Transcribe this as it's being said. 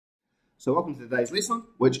So welcome to today's lesson,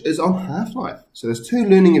 which is on half-life. So there's two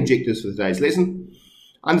learning objectives for today's lesson.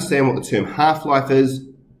 Understand what the term half-life is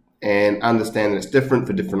and understand that it's different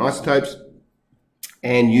for different isotopes,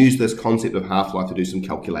 and use this concept of half-life to do some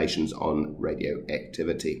calculations on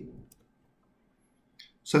radioactivity.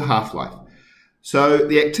 So half-life. So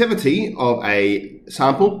the activity of a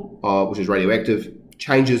sample, which is radioactive,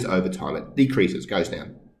 changes over time. It decreases, goes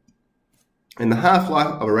down. And the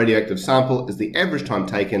half-life of a radioactive sample is the average time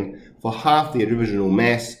taken for half the original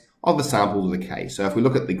mass of the sample to decay. So if we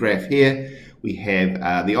look at the graph here, we have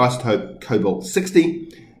the isotope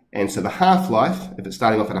cobalt-60, and so the half-life, if it's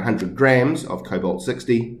starting off at 100 grams of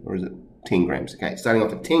cobalt-60, or is it 10 grams? Okay, starting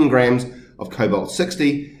off at 10 grams of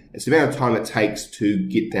cobalt-60, it's the amount of time it takes to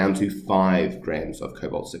get down to 5 grams of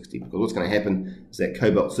cobalt-60, because what's going to happen is that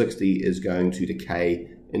cobalt-60 is going to decay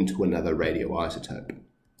into another radioisotope.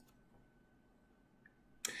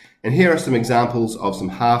 And here are some examples of some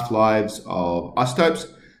half-lives of isotopes.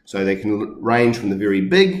 So they can range from the very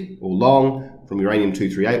big or long, from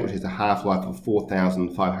uranium-238, which has a half-life of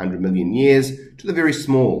 4,500 million years, to the very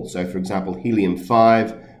small. So for example,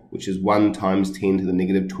 helium-5, which is 1 times 10 to the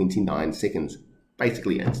negative 29 seconds.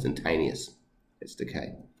 Basically instantaneous, its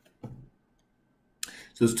decay.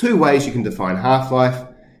 So there's two ways you can define half-life.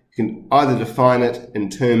 You can either define it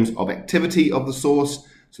in terms of activity of the source.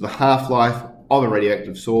 So the half-life of a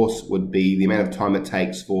radioactive source would be the amount of time it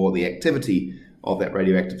takes for the activity of that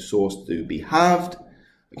radioactive source to be halved.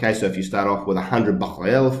 Okay, so if you start off with 100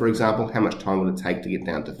 becquerel, for example, how much time would it take to get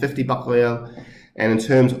down to 50 becquerel? And in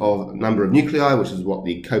terms of number of nuclei, which is what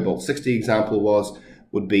the cobalt-60 example was,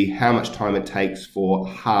 would be how much time it takes for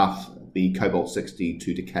half the cobalt-60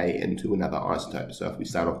 to decay into another isotope. So if we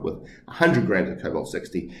start off with 100 grams of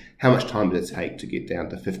cobalt-60, how much time did it take to get down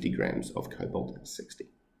to 50 grams of cobalt-60?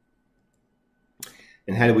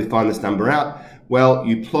 And how do we find this number out? Well,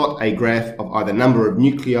 you plot a graph of either number of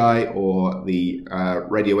nuclei or the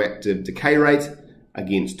radioactive decay rate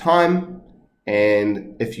against time.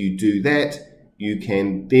 And if you do that, you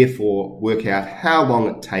can therefore work out how long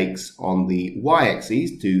it takes on the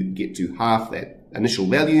y-axis to get to half that initial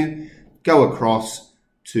value, go across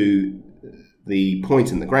to the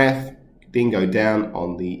point in the graph, then go down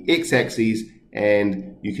on the x-axis,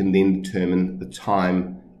 and you can then determine the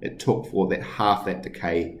time it took for that half that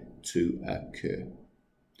decay to occur.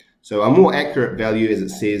 So a more accurate value, as it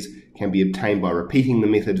says, can be obtained by repeating the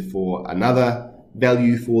method for another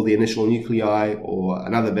value for the initial nuclei or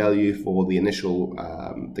another value for the initial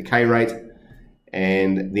decay rate,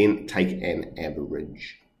 and then take an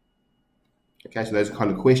average. Okay, so those are the kind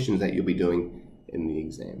of questions that you'll be doing in the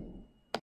exam.